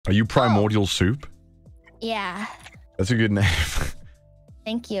Are you Primordial Soup? Yeah. That's a good name.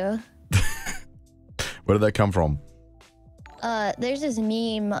 Thank you. Where did that come from? There's this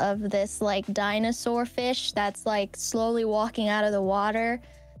meme of this like dinosaur fish that's like slowly walking out of the water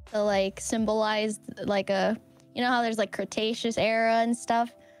to like symbolize like a, you know how there's like Cretaceous era and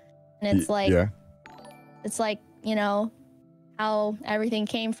stuff, and it's like, yeah, it's like, you know, how everything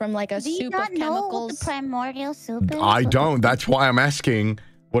came from like a soup of chemicals. Do you not know what the primordial soup is? I don't. That's why I'm asking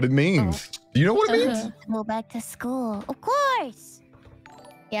what it means. Do you know what it means? Go back to school. Of course.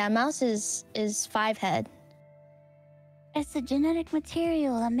 Yeah, mouse is 5-head. It's the genetic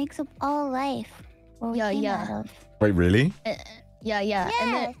material that makes up all life. Yeah. Wait, really? Yeah.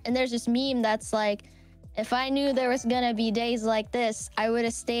 Yes. And there's this meme that's like, if I knew there was gonna be days like this, I would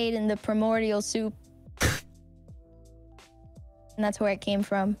have stayed in the primordial soup. And that's where it came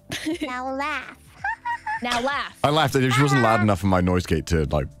from. Now laugh. Now laugh. I laughed. It just wasn't loud enough for my noise gate to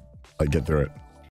like get through it.